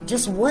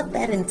just what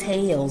that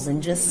entails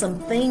and just some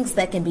things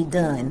that can be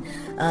done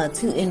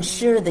to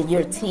ensure that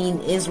your teen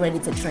is ready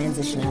to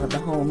transition out of the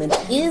home. And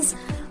is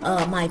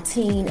my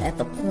teen at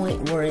the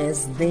point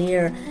whereas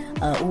they're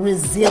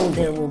resilient?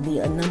 There will be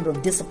a number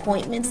of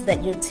disappointments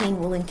that your teen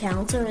will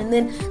encounter, and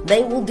then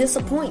they will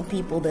disappoint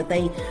people that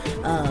they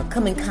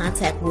come in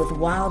contact with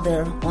while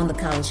they're on the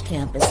college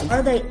campus.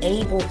 Are they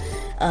able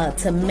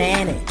to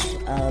manage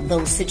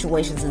those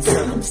situations and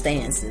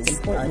circumstances? It's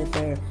important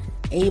that they're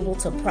able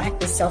to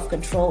practice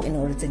self-control in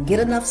order to get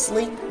enough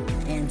sleep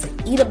and to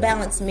eat a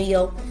balanced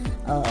meal,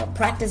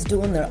 practice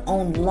doing their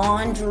own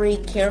laundry,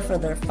 care for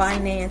their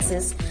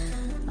finances,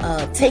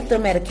 take their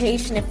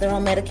medication if they're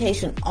on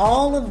medication.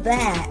 All of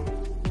that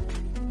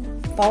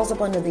falls up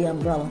under the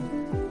umbrella.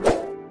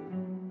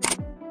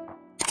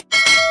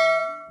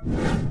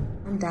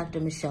 I'm Dr.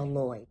 Michelle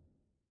Lloyd.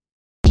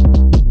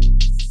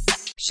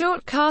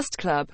 Short Cast Club